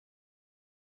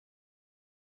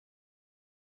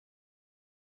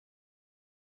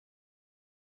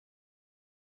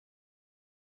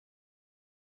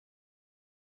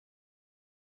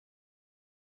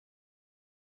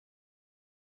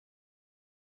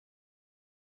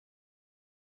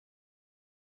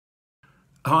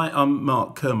Hi, I'm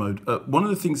Mark Kermode. One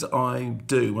of the things that I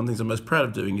do, one of the things I'm most proud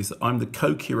of doing, is that I'm the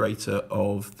co-curator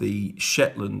of the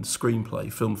Shetland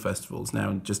Screenplay Film Festival. It's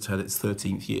now just had its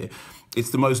 13th year. It's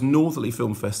the most northerly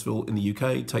film festival in the UK.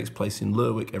 It takes place in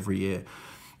Lerwick every year.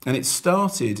 And it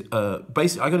started,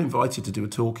 basically, I got invited to do a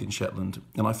talk in Shetland,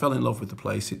 and I fell in love with the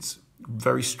place. It's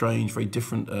very strange, very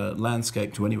different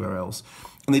landscape to anywhere else.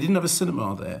 And they didn't have a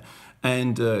cinema there.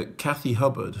 And Kathy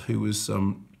Hubbard, who was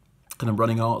kind of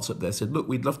running arts up there, said, look,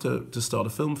 we'd love to start a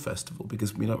film festival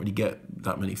because we don't really get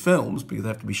that many films because they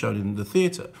have to be shown in the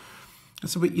theatre. I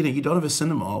said, but you don't have a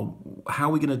cinema, how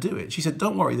are we going to do it? She said,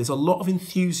 don't worry, there's a lot of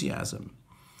enthusiasm.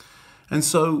 And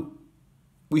so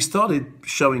we started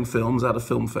showing films at a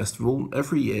film festival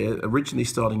every year, originally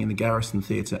starting in the Garrison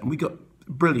Theatre, and we got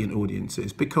brilliant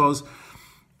audiences because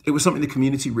it was something the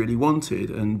community really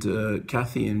wanted, and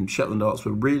Kathy and Shetland Arts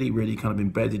were really, really kind of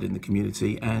embedded in the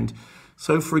community. And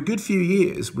so for a good few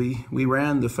years, we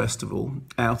ran the festival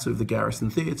out of the Garrison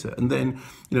Theatre. And then,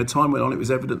 time went on, it was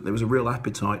evident there was a real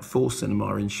appetite for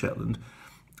cinema in Shetland.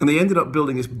 And they ended up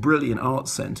building this brilliant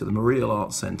arts centre, the Mariel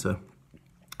Arts Centre,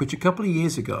 which a couple of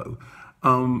years ago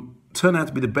turned out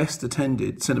to be the best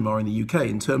attended cinema in the UK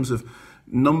in terms of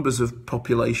numbers of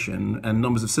population and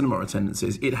numbers of cinema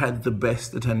attendances. It had the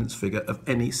best attendance figure of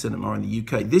any cinema in the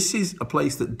UK. This is a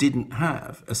place that didn't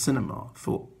have a cinema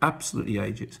for absolutely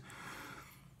ages.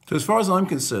 So as far as I'm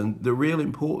concerned, the real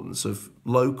importance of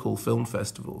local film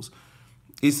festivals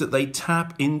is that they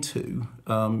tap into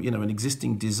an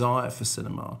existing desire for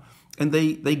cinema, and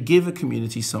they give a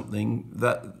community something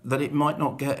that it might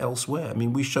not get elsewhere. I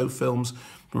mean, we show films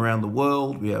from around the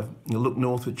world. We have Look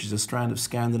North, which is a strand of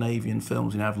Scandinavian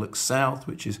films. We have Look South,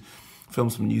 which is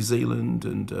films from New Zealand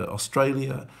and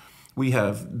Australia. We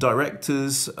have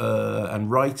directors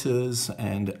and writers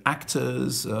and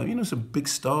actors, some big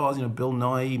stars, Bill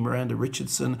Nighy, Miranda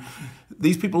Richardson.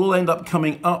 These people all end up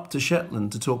coming up to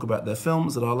Shetland to talk about their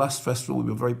films. At our last festival,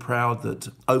 we were very proud that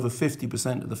over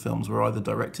 50% of the films were either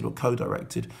directed or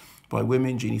co-directed by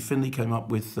women. Jeannie Finley came up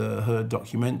with her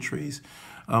documentaries.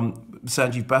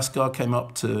 Sanjeev Bhaskar came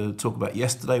up to talk about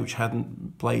Yesterday, which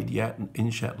hadn't played yet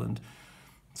in Shetland.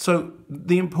 So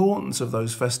the importance of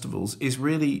those festivals is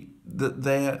really that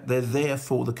they're there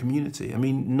for the community. I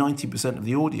mean, 90% of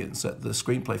the audience at the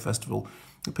Screenplay Festival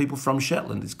are people from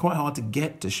Shetland. It's quite hard to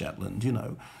get to Shetland,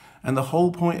 And the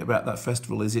whole point about that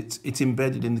festival is it's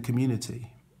embedded in the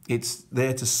community. It's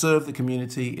there to serve the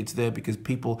community. It's there because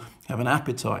people have an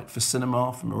appetite for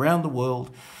cinema from around the world,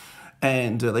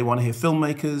 and they want to hear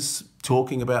filmmakers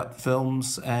talking about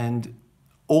films. And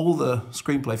all the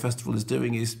Screenplay Festival is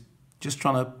doing is just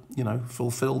trying to,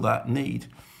 fulfill that need.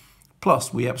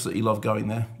 Plus, we absolutely love going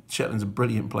there. Shetland's a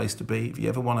brilliant place to be. If you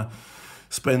ever want to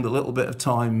spend a little bit of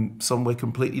time somewhere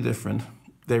completely different,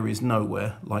 there is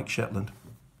nowhere like Shetland.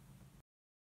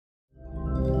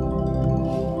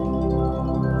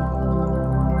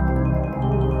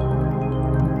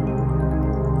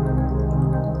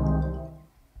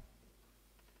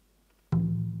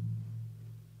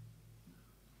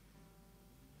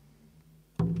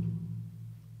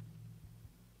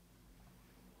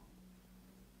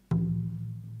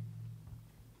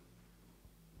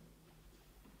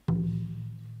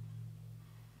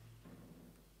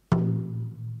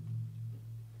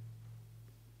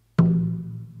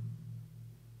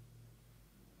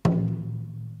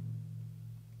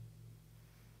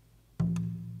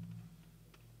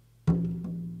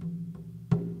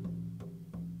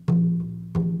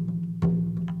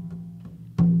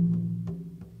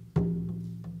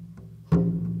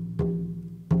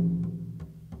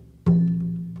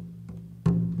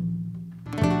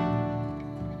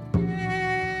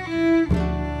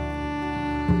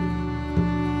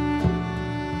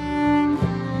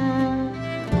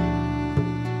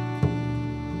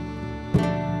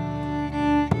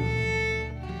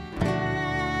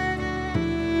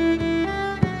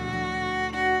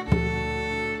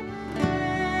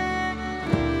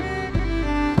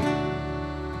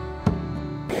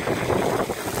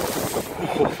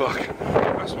 Oh fuck,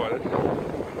 that's why then.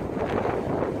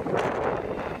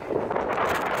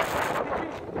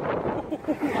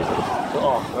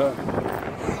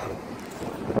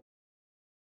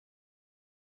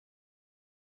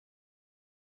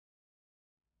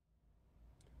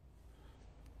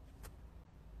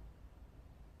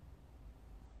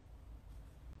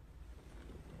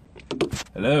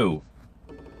 Hello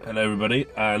everybody,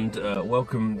 and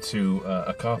welcome to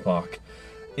a car park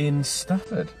in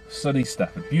Stafford, sunny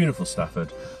Stafford, beautiful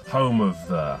Stafford, home of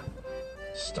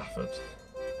Stafford.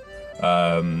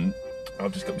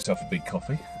 I've just got myself a big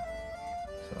coffee.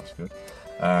 That's good.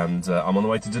 And I'm on the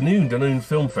way to Dunoon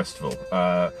Film Festival,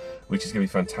 which is going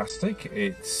to be fantastic.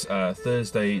 It's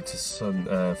Friday to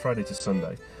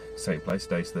Sunday. Same place,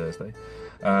 today's Thursday.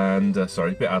 And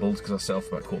sorry, a bit addled because I set off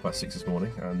about 6:15 this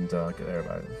morning and get there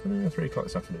about 3 o'clock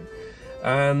this afternoon.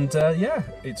 And yeah,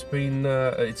 it's going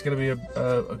to be a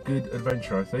good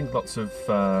adventure, I think. Lots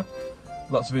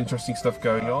of interesting stuff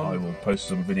going on. I will post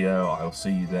some video. I'll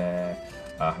see you there.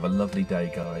 Have a lovely day,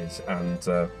 guys,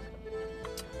 and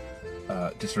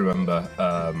just remember,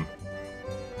 I've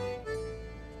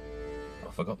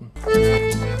forgotten.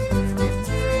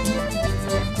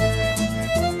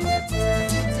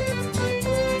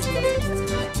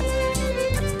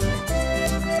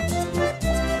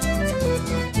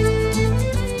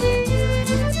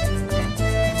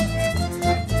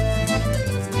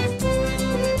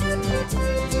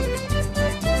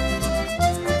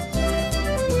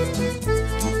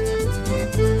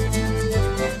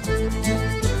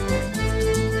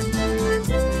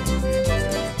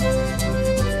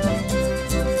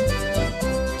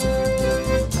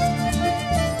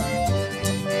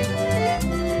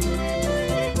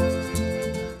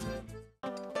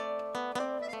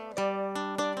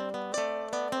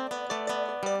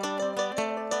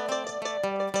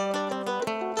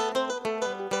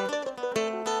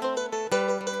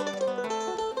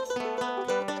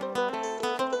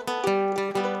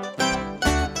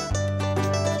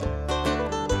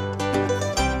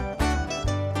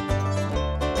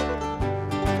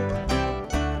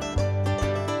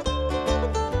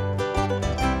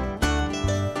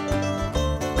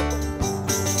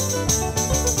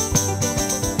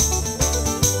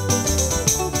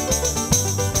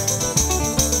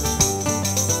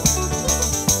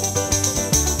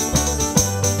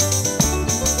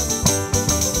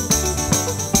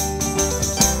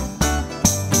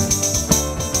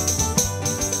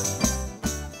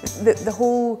 The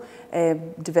whole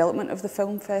development of the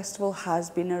film festival has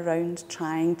been around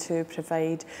trying to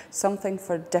provide something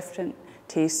for different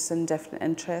tastes and different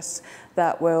interests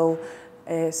that will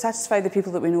satisfy the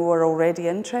people that we know are already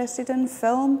interested in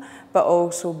film, but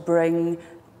also bring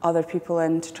other people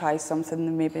in to try something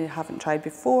they maybe haven't tried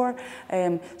before.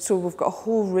 So we've got a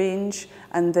whole range,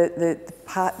 and the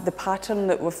pattern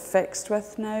that we've fixed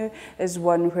with now is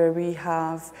one where we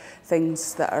have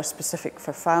things that are specific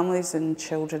for families and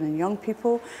children and young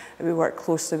people. We work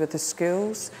closely with the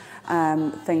schools.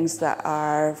 Things that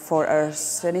are for our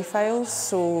cinephiles,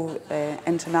 so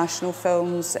international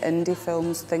films, indie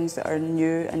films, things that are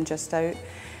new and just out,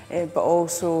 but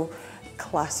also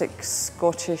classic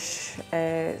Scottish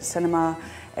cinema,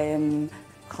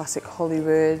 classic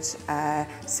Hollywood,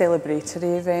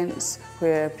 celebratory events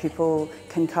where people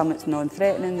can come. It's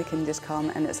non-threatening, they can just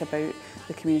come, and it's about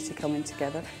the community coming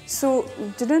together. So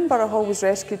Dunoon Borough Hall was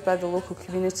rescued by the local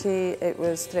community. It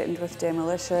was threatened with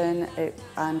demolition,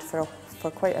 and for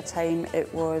quite a time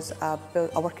it was a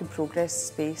work in progress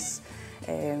space,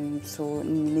 so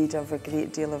in need of a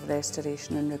great deal of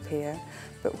restoration and repair.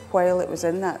 But while it was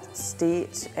in that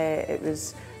state, it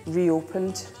was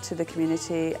reopened to the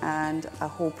community, and a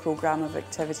whole programme of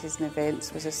activities and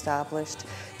events was established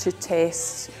to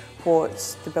test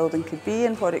what the building could be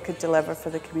and what it could deliver for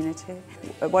the community.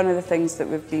 One of the things that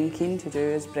we've been keen to do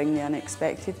is bring the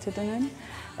unexpected to Dunoon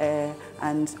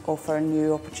and offer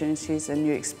new opportunities and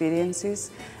new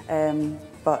experiences,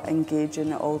 but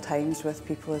engaging at all times with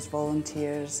people as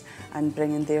volunteers and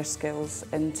bringing their skills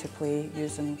into play,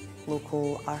 using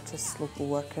local artists, local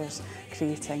workers,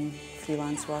 creating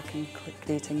freelance work and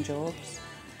creating jobs.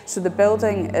 So the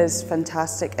building is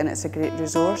fantastic and it's a great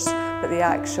resource, but the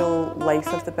actual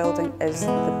life of the building is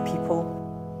the people.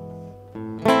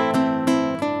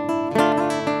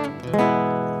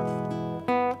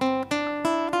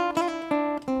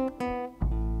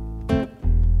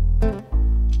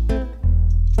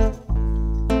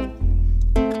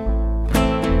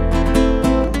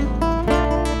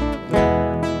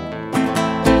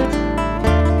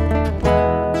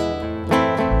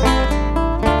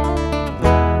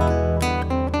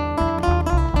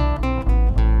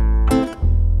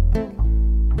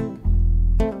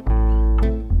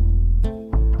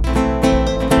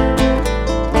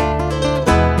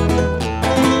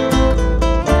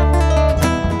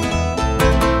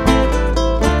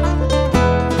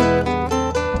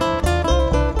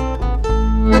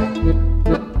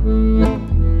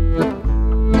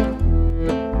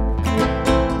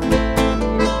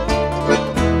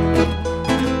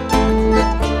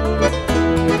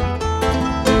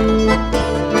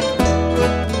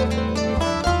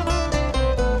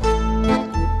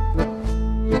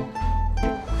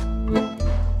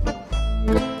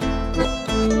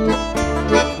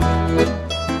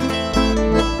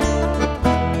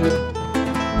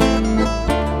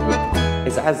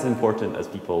 as important as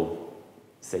people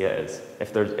say it is.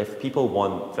 If people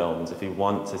want films, if you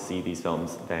want to see these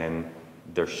films, then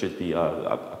there should be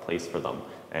a place for them.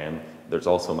 And there's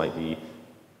also might be,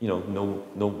 you know,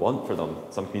 no want for them.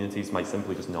 Some communities might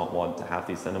simply just not want to have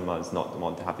these cinemas, not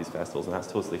want to have these festivals, and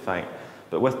that's totally fine.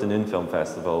 But with the Dunoon Film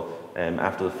Festival,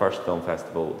 after the first film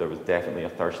festival, there was definitely a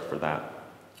thirst for that.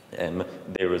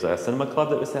 There was a cinema club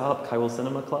that was set up, Kyle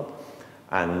Cinema Club,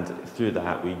 and through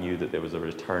that we knew that there was a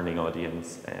returning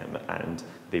audience, and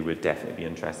they would definitely be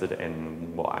interested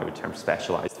in what I would term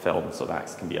specialised films. So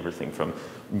that can be everything from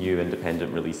new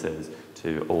independent releases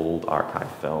to old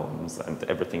archive films and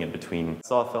everything in between. I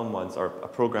saw a film once, or a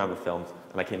programme of films,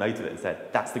 and I came out of it and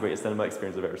said, that's the greatest cinema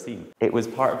experience I've ever seen. It was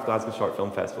part of Glasgow Short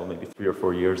Film Festival maybe 3 or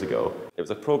 4 years ago. It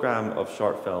was a programme of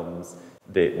short films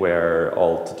that were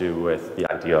all to do with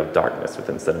the idea of darkness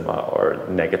within cinema or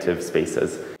negative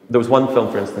spaces. There was one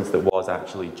film, for instance, that was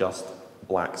actually just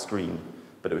black screen,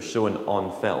 but it was shown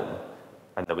on film,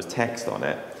 and there was text on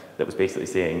it that was basically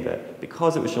saying that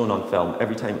because it was shown on film,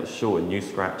 every time it was shown, new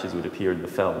scratches would appear in the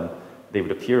film, they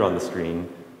would appear on the screen,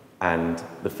 and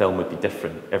the film would be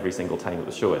different every single time it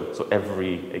was shown. So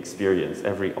every experience,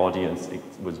 every audience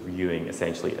was viewing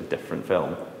essentially a different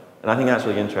film. And I think that's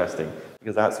really interesting,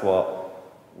 because that's what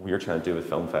we're trying to do with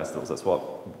film festivals. That's what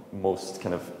most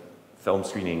kind of film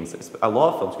screenings, a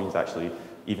lot of film screenings actually,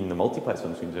 even the multiplex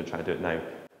film screenings are trying to do it now,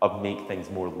 of make things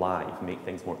more live, make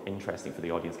things more interesting for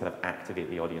the audience, kind of activate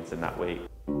the audience in that way.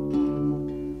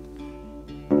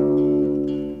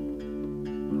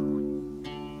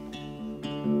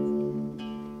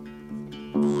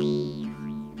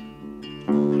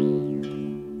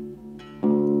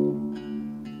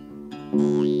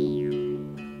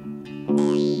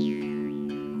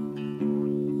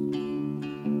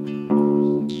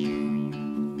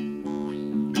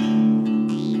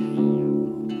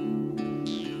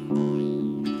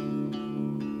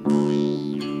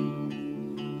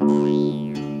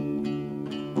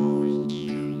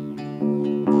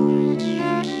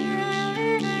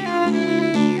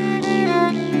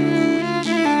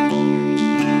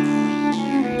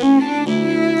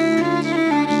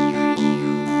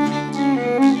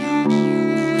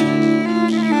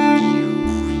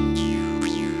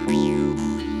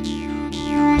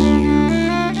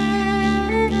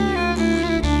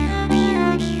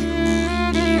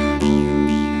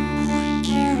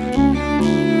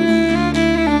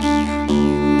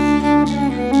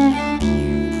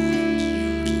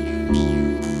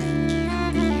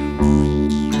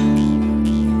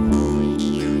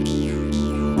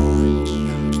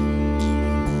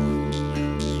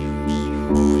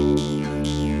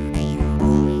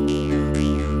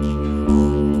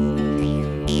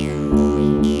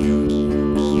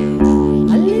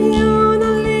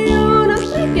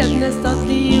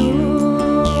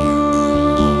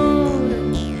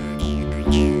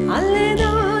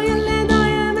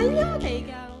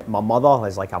 My mother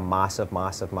is like a massive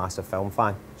film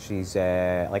fan. She's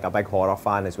like a big horror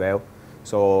fan as well.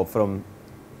 So from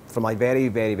like very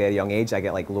young age, I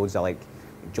get like loads of like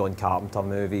John Carpenter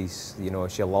movies. You know,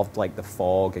 she loved like The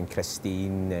Fog and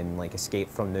Christine and like Escape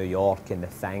from New York and The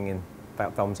Thing and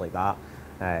films like that.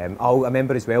 I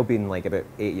remember as well being like about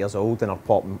 8 years old and her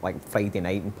popping like Friday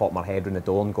night and popping her head around the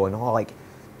door and going, oh, like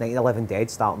Night of the Living Dead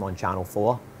starting on Channel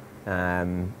 4.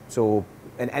 So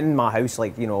in my house,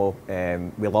 like, you know,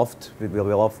 we loved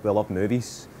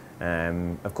movies.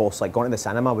 Of course, like going to the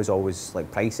cinema was always like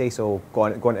pricey, so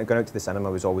going out to the cinema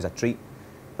was always a treat.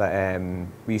 But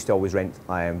we used to always rent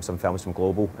some films from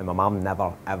Global, and my mum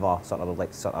never ever sort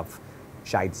of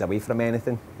shied us away from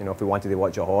anything. You know, if we wanted to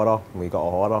watch a horror, we got a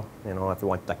horror. You know, if we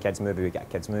wanted a kids movie, we get a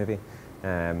kids movie.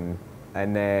 I've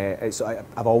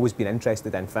always been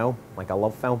interested in film. Like, I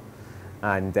love film.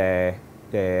 And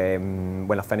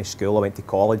when I finished school, I went to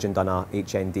college and done a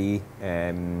HND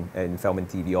in film and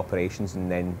TV operations,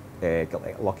 and then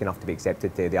got lucky enough to be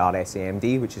accepted to the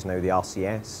RSAMD, which is now the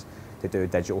RCS, to do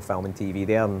digital film and TV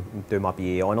there and do my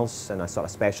BA honours, and I sort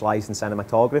of specialised in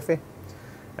cinematography.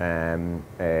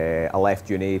 I left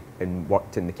uni and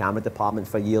worked in the camera department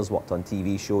for years, worked on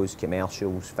TV shows,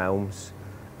 commercials, films,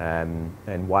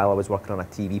 and while I was working on a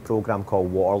TV programme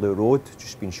called Waterloo Road,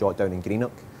 just been shot down in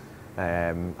Greenock,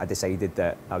 I decided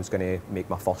that I was going to make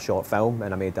my first short film,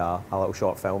 and I made a little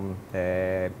short film.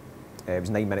 It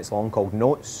was 9 minutes long, called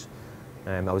Notes.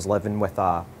 I was living with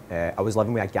a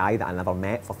guy that I never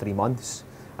met for 3 months,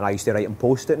 and I used to write him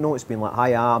post-it notes, being like,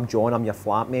 "Hi, I'm John. I'm your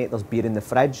flatmate. There's beer in the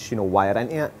fridge. You know, wire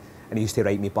into it." And he used to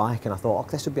write me back, and I thought, oh,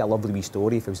 this would be a lovely wee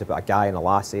story if it was about a guy and a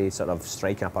lassie sort of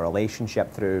striking up a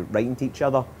relationship through writing to each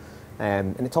other.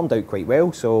 And it turned out quite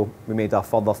well, so we made a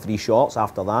further 3 shorts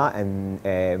after that,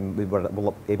 and we were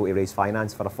able to raise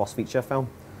finance for our first feature film,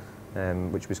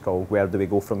 which was called Where Do We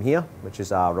Go From Here, which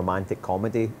is a romantic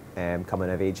comedy,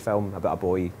 coming-of-age film about a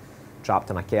boy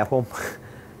trapped in a care home.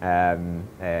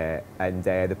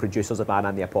 The producers of Man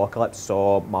and the Apocalypse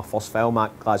saw my first film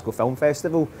at Glasgow Film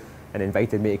Festival and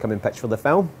invited me to come and pitch for the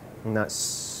film, and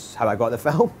that's how I got the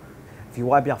film. If you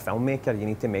want to be a filmmaker, you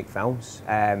need to make films,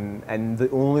 and the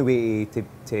only way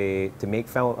to make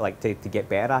film, like to get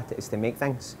better at it, is to make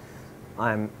things.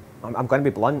 I'm going to be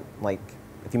blunt. Like,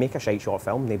 if you make a shite short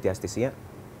film, nobody has to see it.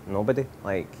 Nobody.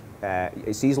 Like,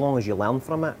 it's as long as you learn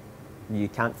from it, you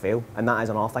can't fail. And that is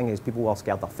another thing: is people are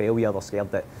scared of failure. They're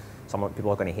scared that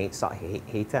people are going to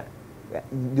hate it.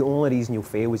 The only reason you'll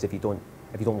fail is if you don't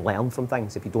learn from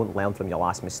things. If you don't learn from your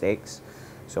last mistakes.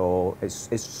 So it's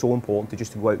so important to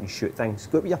just go out and shoot things.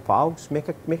 Go out with your pals, make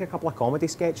a couple of comedy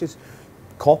sketches,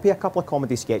 copy a couple of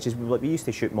comedy sketches. We used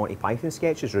to shoot Monty Python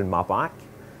sketches round my back,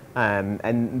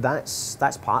 and that's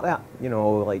part of it. You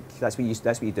know, like that's what you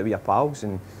do with your pals,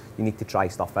 and you need to try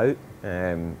stuff out.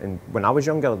 And when I was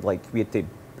younger, like we had to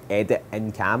edit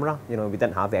in camera. You know, we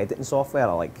didn't have editing software.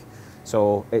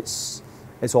 So it's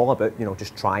all about, you know,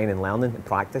 just trying and learning and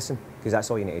practicing, because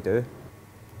that's all you need to do.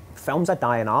 Film's a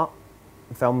dying art.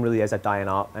 Film really is a dying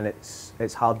art, and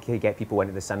it's hard to get people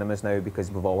into the cinemas now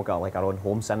because we've all got like our own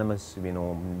home cinemas, you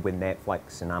know, with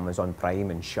Netflix and Amazon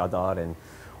Prime and Shudder and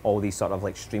all these sort of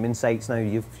like streaming sites now.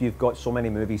 You've got so many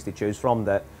movies to choose from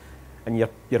that, and you're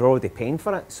already paying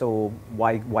for it. So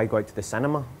why go out to the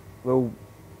cinema? Well,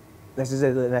 this is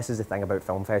the thing about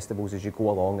film festivals: is you go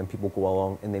along and people go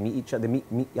along and they meet each other, they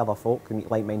meet other folk, they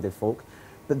meet like-minded folk,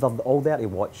 but they're all there to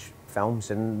watch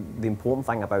films. And the important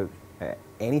thing about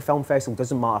any film festival,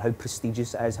 doesn't matter how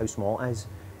prestigious it is, how small it is,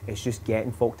 it's just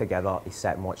getting folk together to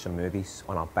sit and watch some movies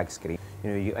on a big screen. You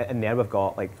know, and there we've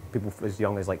got like people as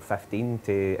young as like 15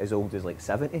 to as old as like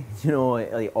 70, you know,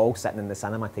 like all sitting in the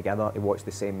cinema together to watch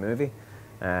the same movie.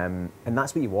 And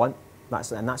that's what you want.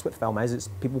 That's what film is. It's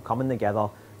people coming together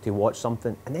to watch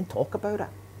something and then talk about it.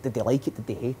 Did they like it? Did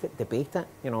they hate it? Debate it?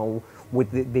 You know,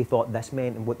 what they thought this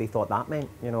meant and what they thought that meant.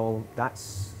 You know,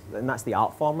 that's the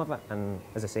art form of it. And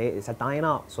as I say, it's a dying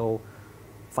art. So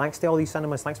thanks to all these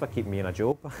cinemas. Thanks for keeping me in a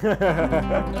job.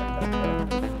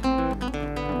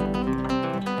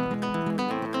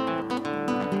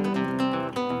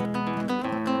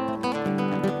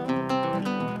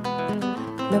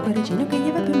 Lo parigino che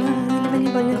gli va più male,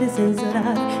 aveva voglia di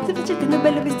sensorare. Se facete un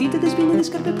bello vestito, da spine le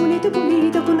scarpe pulito,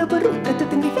 con una parrucca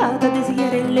tutta ingrifata, da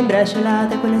sigarelle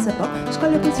imbracciolate, con le sapò,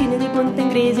 scuola pulsine di ponte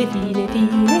inglese, fine.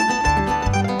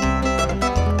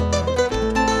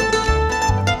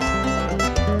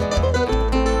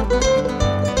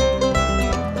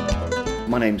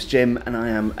 My name's Jim and I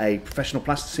am a professional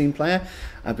plasticine player.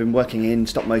 I've been working in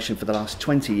stop motion for the last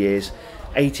 20 years.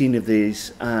 18 of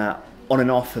these on and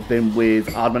off have been with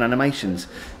Aardman Animations.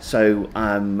 So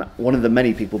I'm one of the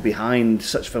many people behind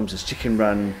such films as Chicken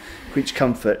Run, Creature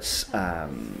Comforts,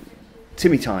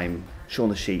 Timmy Time, Shaun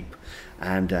the Sheep,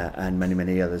 and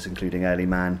many others, including Early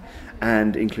Man,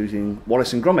 and including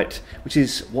Wallace and Gromit, which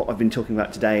is what I've been talking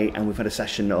about today. And we've had a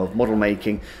session of model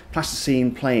making,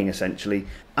 plasticine playing essentially.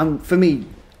 For me,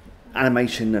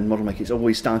 animation and model making, it's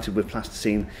always started with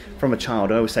plasticine from a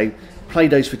child. I always say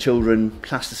Play-Doh's for children,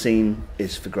 plasticine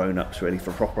is for grown-ups, really,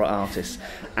 for proper artists.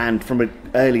 And from an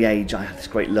early age, I had this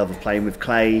great love of playing with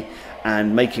clay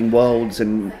and making worlds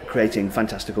and creating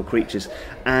fantastical creatures.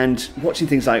 And watching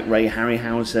things like Ray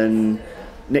Harryhausen,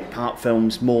 Nick Park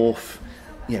films, Morph,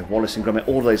 you know, Wallace and Gromit,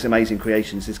 all those amazing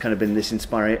creations has kind of been this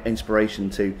inspiration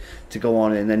to go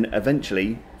on and then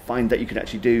eventually find that you could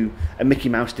actually do a Mickey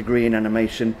Mouse degree in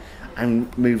animation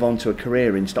and move on to a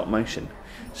career in stop motion.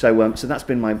 So that's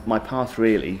been my path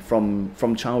really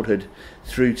from childhood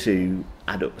through to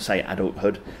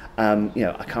adulthood. You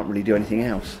know, I can't really do anything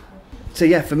else. So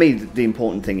yeah, for me the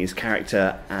important thing is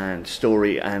character and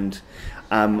story, and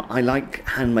I like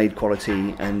handmade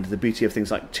quality and the beauty of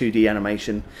things like 2D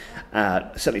animation.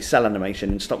 Certainly cell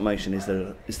animation and stop motion is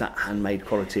that handmade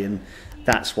quality, and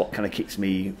that's what kind of keeps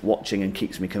me watching and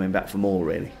keeps me coming back for more,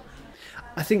 really.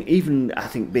 I think be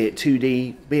it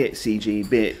 2D, be it CG,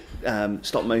 be it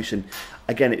stop motion,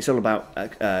 again, it's all about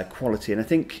quality. And I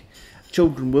think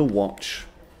children will watch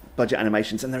budget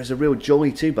animations, and there is a real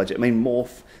joy to budget. I mean,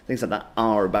 Morph, things like that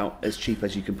are about as cheap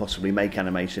as you can possibly make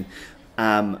animation.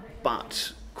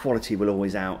 But quality will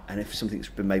always out, and if something's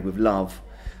been made with love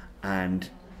and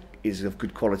is of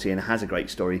good quality and has a great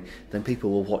story, then people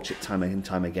will watch it time and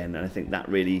time again, and I think that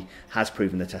really has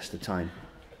proven the test of time.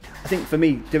 I think for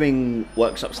me, doing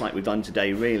workshops like we've done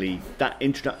today, really, that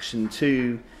introduction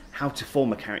to how to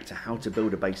form a character, how to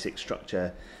build a basic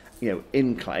structure,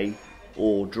 in clay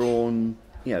or drawn.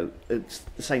 It's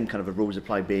the same kind of rules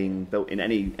apply being built in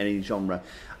any genre.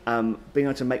 Being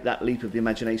able to make that leap of the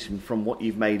imagination from what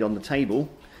you've made on the table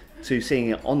to seeing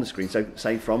it on the screen. So,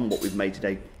 say from what we've made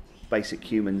today, basic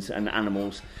humans and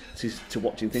animals, to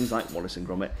watching things like Wallace and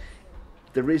Gromit.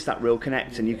 There is that real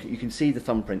connect, and you can see the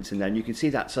thumbprints in there, and you can see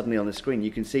that suddenly on the screen.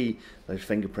 You can see those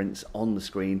fingerprints on the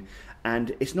screen,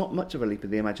 and it's not much of a leap of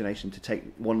the imagination to take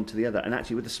one to the other. And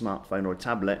actually, with a smartphone or a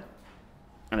tablet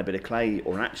and a bit of clay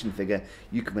or an action figure,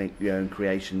 you can make your own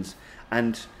creations.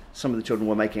 And some of the children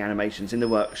were making animations in the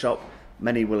workshop.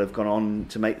 Many will have gone on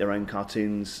to make their own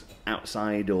cartoons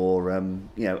outside or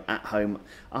at home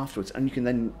afterwards, and you can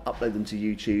then upload them to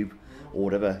YouTube or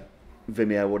whatever,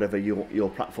 Vimeo, whatever your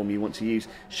platform you want to use.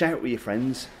 Share it with your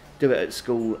friends, do it at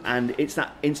school, and it's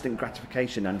that instant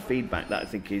gratification and feedback that I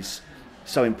think is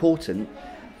so important,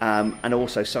 and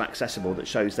also so accessible, that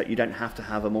shows that you don't have to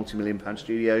have a multi-million-pound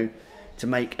studio to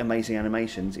make amazing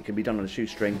animations. It can be done on a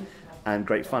shoestring and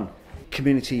great fun.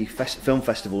 Community film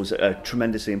festivals are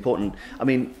tremendously important. I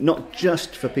mean, not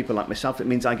just for people like myself. It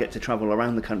means I get to travel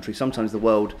around the country, sometimes the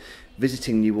world,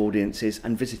 visiting new audiences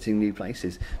and visiting new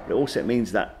places. But also it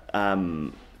means that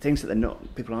things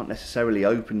that people aren't necessarily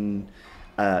open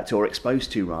to, or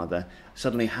exposed to rather,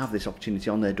 suddenly have this opportunity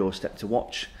on their doorstep to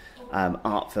watch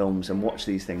art films and watch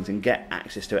these things and get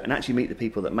access to it and actually meet the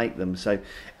people that make them. So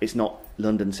it's not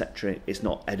London-centric, it's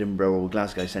not Edinburgh or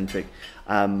Glasgow-centric.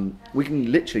 We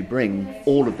can literally bring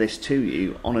all of this to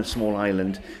you on a small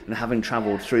island, and having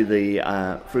travelled through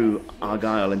through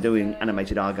Argyll and doing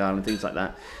animated Argyll and things like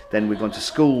that, then we've gone to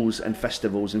schools and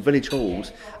festivals and village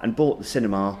halls and brought the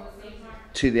cinema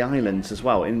to the islands as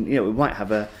well. And we might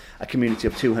have a community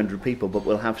of 200 people, but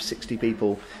we'll have 60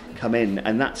 people come in,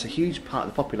 and that's a huge part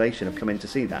of the population have come in to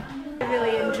see that. I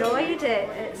really enjoyed it.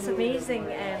 It's amazing.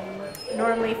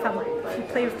 Normally if you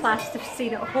play with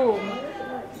plasticine at home,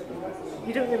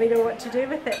 you don't really know what to do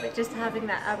with it, but just having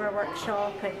that hour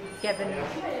workshop and giving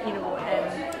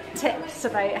tips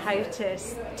about how to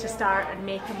start and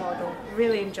make a model,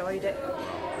 really enjoyed it.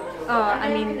 Oh,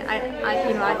 I mean, I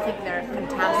think they're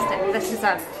fantastic. This is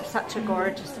such a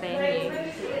gorgeous venue,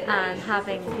 and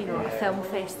having a film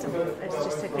festival is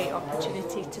just a great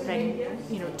opportunity to bring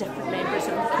different members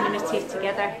of the community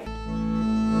together.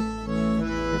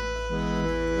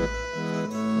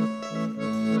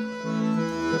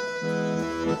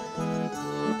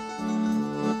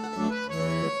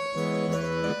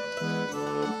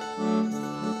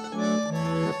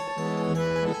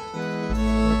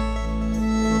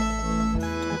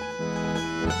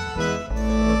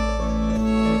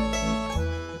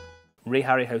 Ray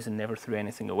Harryhausen never threw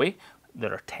anything away.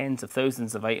 There are tens of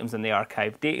thousands of items in the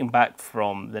archive dating back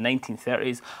from the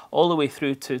 1930s all the way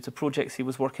through to projects he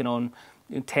was working on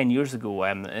 10 years ago,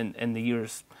 in the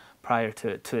years prior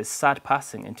to his sad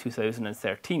passing in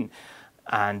 2013.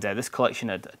 And this collection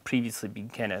had previously been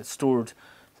kind of stored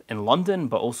in London,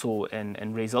 but also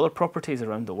in Ray's other properties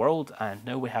around the world, and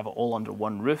now we have it all under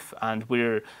one roof, and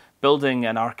we're building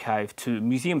an archive to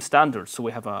museum standards. So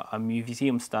we have a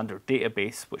museum standard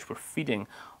database which we're feeding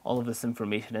all of this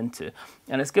information into,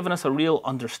 and it's given us a real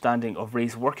understanding of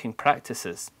Ray's working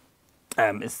practices.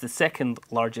 It's the second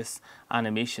largest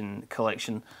animation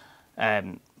collection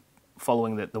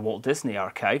following the Walt Disney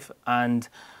archive, and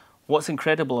what's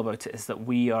incredible about it is that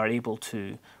we are able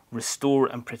to restore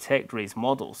and protect Ray's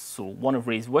models. So one of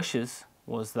Ray's wishes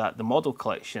was that the model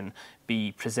collection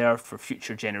be preserved for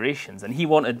future generations, and he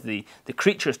wanted the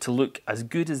creatures to look as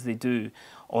good as they do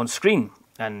on screen.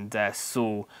 And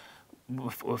so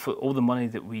with all the money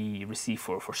that we receive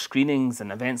for screenings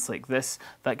and events like this,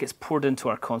 that gets poured into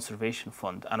our conservation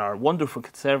fund, and our wonderful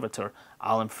conservator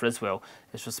Alan Friswell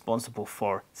is responsible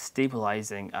for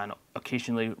stabilising and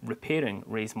occasionally repairing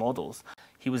Ray's models.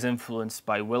 He was influenced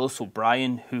by Willis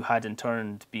O'Brien, who had in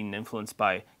turn been influenced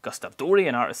by Gustav Doré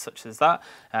and artists such as that.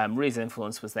 Ray's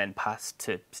influence was then passed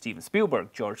to Steven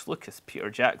Spielberg, George Lucas,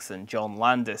 Peter Jackson, John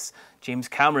Landis, James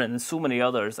Cameron, and so many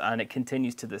others, and it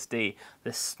continues to this day,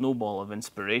 this snowball of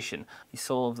inspiration. You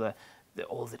saw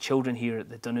all the children here at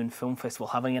the Dunoon Film Festival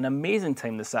having an amazing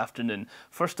time this afternoon.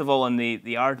 First of all in the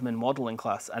Aardman modelling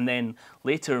class, and then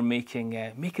later making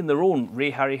their own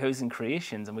Ray Harryhausen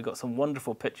creations. And we got some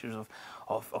wonderful pictures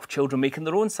of children making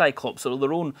their own Cyclops or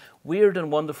their own weird and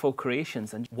wonderful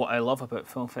creations. And what I love about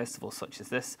film festivals such as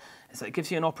this is that it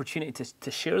gives you an opportunity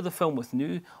to share the film with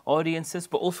new audiences,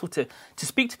 but also to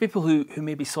speak to people who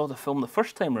maybe saw the film the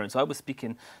first time around. So I was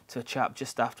speaking to a chap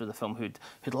just after the film who'd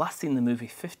last seen the movie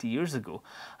 50 years ago.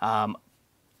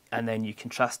 And then you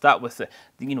contrast that with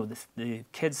the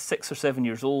kids 6 or 7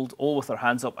 years old, all with their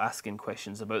hands up asking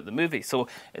questions about the movie. So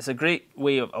it's a great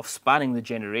way of spanning the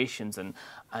generations and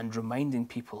reminding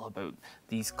people about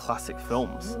these classic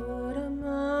films.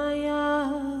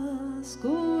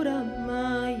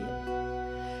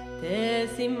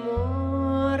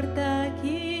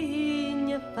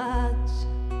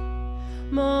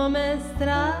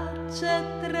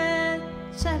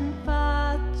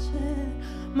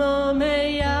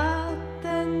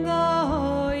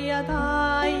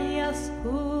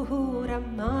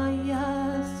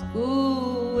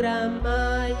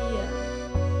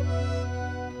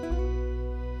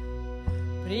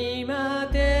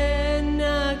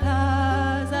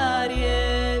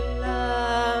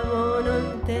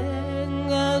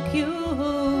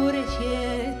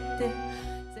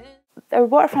 Our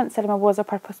waterfront cinema was a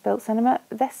purpose-built cinema.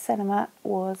 This cinema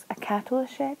was a cattle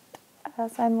shed,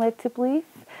 as I'm led to believe.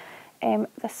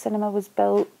 This cinema was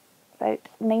built about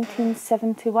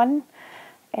 1971,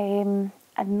 and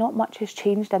not much has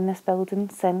changed in this building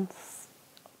since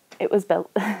it was built.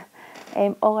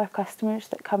 All our customers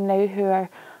that come now, who are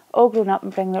all grown up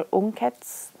and bring their own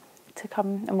kids to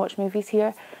come and watch movies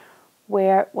here,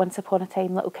 were once upon a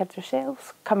time little kids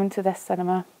themselves, coming to this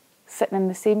cinema, sitting in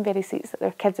the same very seats that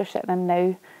their kids are sitting in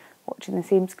now, watching the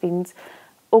same screens.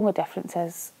 Only difference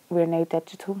is we're now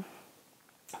digital.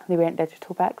 They weren't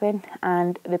digital back then,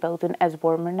 and the building is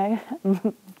warmer now,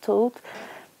 I'm told.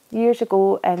 Years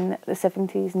ago in the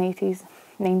 70s and 80s,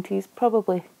 90s,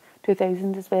 probably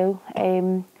 2000 as well,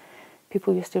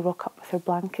 people used to rock up with their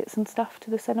blankets and stuff to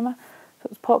the cinema. So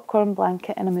it was popcorn,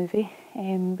 blanket and a movie,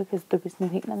 because there was no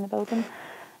heating in the building.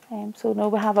 So no,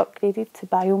 we have upgraded to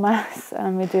biomass,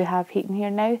 and we do have heating here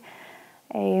now.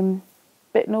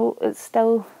 But no, it's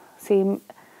still the same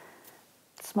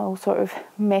small sort of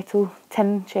metal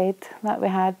tin shed that we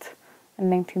had in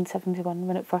 1971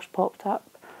 when it first popped up.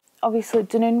 Obviously,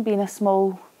 Dunoon being a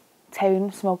small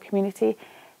town, small community,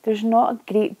 there's not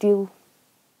a great deal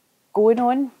going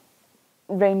on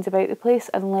round about the place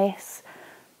unless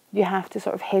you have to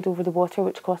sort of head over the water,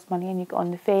 which costs money, and you get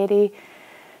on the ferry.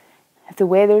 If the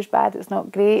weather's bad, it's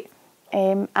not great.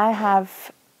 I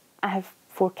have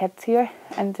 4 kids here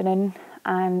in Dunoon,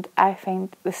 and I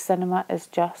find the cinema is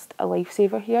just a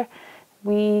lifesaver here.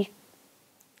 My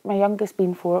youngest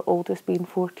being 4, oldest being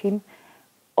 14,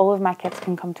 all of my kids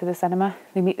can come to the cinema.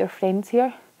 They meet their friends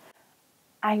here.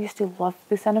 I used to love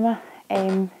the cinema.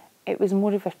 It was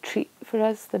more of a treat for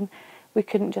us than we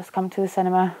couldn't just come to the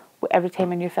cinema every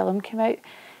time a new film came out.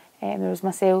 There was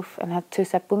myself and I had 2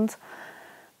 siblings.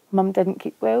 Mum didn't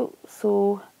keep well,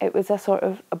 so it was a sort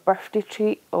of a birthday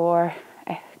treat or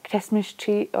a Christmas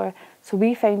treat. So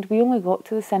we found we only got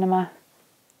to the cinema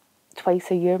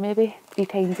twice a year, maybe 3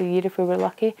 times a year if we were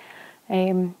lucky.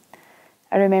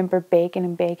 I remember begging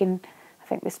and begging. I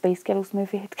think the Spice Girls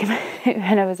movie had come out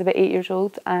when I was about 8 years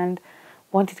old and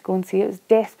wanted to go and see it. I was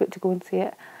desperate to go and see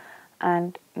it,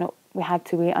 and no, we had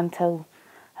to wait until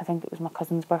I think it was my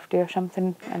cousin's birthday or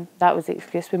something, and that was the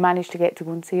excuse. We managed to get to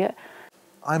go and see it.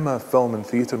 I'm a film and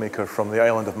theatre maker from the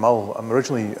island of Mull. I'm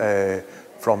originally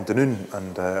from Dunoon,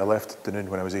 and I left Dunoon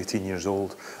when I was 18 years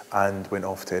old and went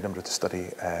off to Edinburgh to study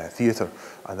theatre,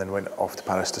 and then went off to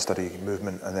Paris to study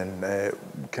movement, and then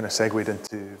kind of segued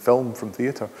into film from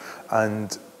theatre.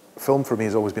 And film for me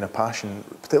has always been a passion,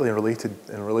 particularly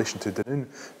in relation to Dunoon,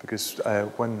 because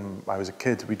when I was a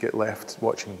kid we'd get left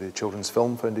watching the Children's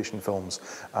Film Foundation films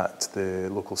at the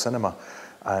local cinema,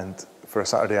 and for a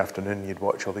Saturday afternoon you'd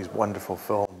watch all these wonderful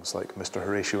films like Mr.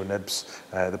 Horatio Nibs,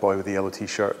 The Boy with the Yellow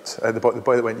T-shirt, the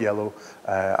boy that went yellow,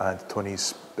 and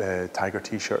Tony's Tiger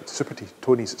T-shirt,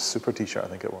 Tony's Super T-shirt I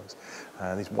think it was.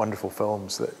 These wonderful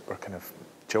films that were kind of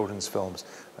children's films,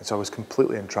 and so I was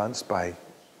completely entranced by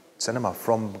cinema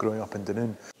from growing up in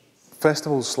Dunoon.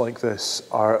 Festivals like this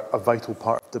are a vital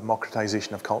part of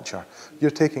democratisation of culture.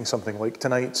 You're taking something like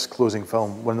tonight's closing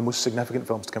film, one of the most significant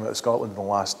films to come out of Scotland in the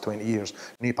last 20 years,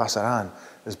 Ne Passaran,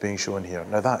 is being shown here.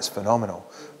 Now that's phenomenal.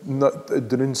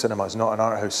 Dunoon cinema is not an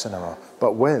art house cinema,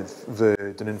 but with the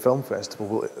Dunoon Film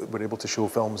Festival we're able to show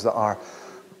films that are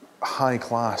high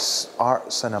class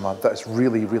art cinema that's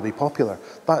really, really popular.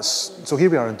 So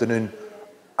here we are in Dunoon,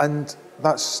 and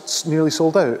that's nearly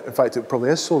sold out. In fact, it probably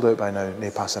is sold out by now,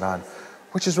 Ne Passaran,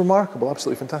 which is remarkable,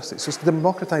 absolutely fantastic. So it's the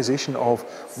democratisation of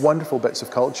wonderful bits of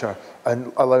culture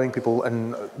and allowing people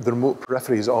in the remote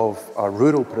peripheries of, our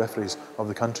rural peripheries of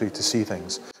the country to see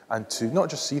things. and to not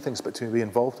just see things, but to be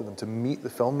involved in them, to meet the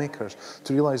filmmakers,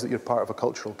 to realise that you're part of a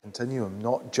cultural continuum,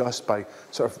 not just by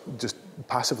sort of just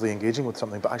passively engaging with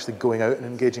something, but actually going out and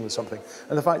engaging with something.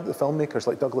 And the fact that the filmmakers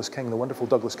like Douglas King, the wonderful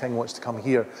Douglas King, wants to come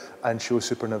here and show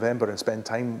Super November and spend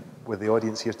time with the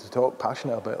audience here to talk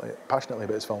passionately about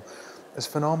his film is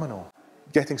phenomenal.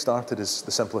 Getting started is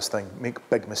the simplest thing. Make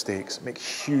big mistakes, make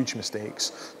huge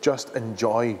mistakes, just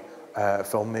enjoy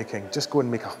filmmaking. Just go and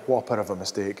make a whopper of a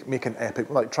mistake, make an epic,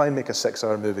 like try and make a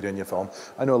 6-hour movie in your film.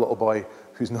 I know a little boy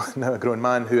who's now a grown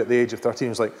man who at the age of 13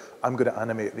 was like, I'm going to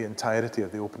animate the entirety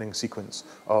of the opening sequence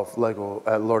of Lego,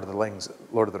 Lord of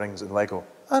the Rings in Lego.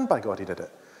 And by God, he did it.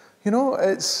 You know,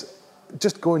 it's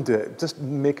just go and do it. Just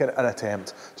make an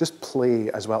attempt. Just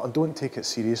play as well. And don't take it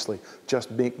seriously.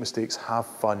 Just make mistakes, have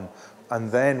fun.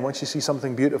 And then once you see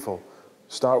something beautiful,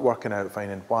 start working out,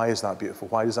 finding why is that beautiful?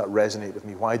 Why does that resonate with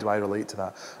me? Why do I relate to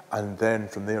that? And then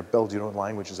from there, build your own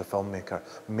language as a filmmaker.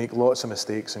 Make lots of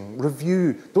mistakes and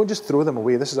review. Don't just throw them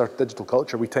away. This is our digital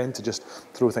culture. We tend to just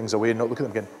throw things away and not look at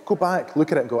them again. Go back,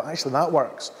 look at it and go, actually that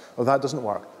works, or that doesn't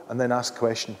work. And then ask the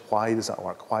question, why does that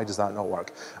work? Why does that not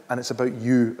work? And it's about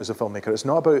you as a filmmaker. It's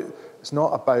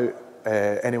not about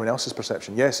anyone else's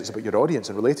perception. Yes, it's about your audience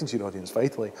and relating to your audience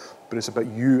vitally, but it's about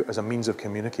you as a means of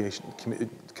communication,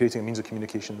 creating a means of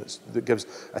communication that gives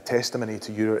a testimony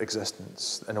to your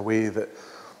existence in a way that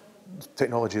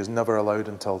technology has never allowed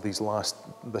until this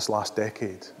last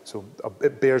decade. So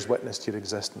it bears witness to your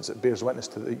existence. It bears witness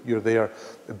to that you're there.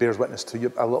 It bears witness to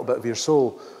a little bit of your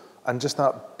soul. And just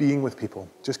that being with people,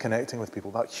 just connecting with people,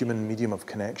 that human medium of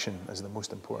connection is the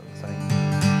most important thing.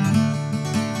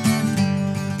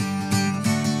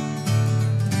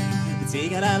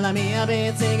 Pizzicarella mia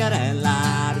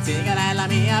pizzicarella, pizzicarella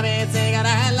mia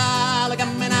pizzicarella, l'ho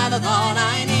camminato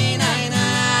tona in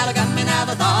l'ho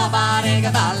camminato to pare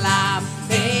che balla,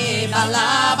 e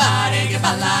balla pare che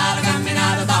balla.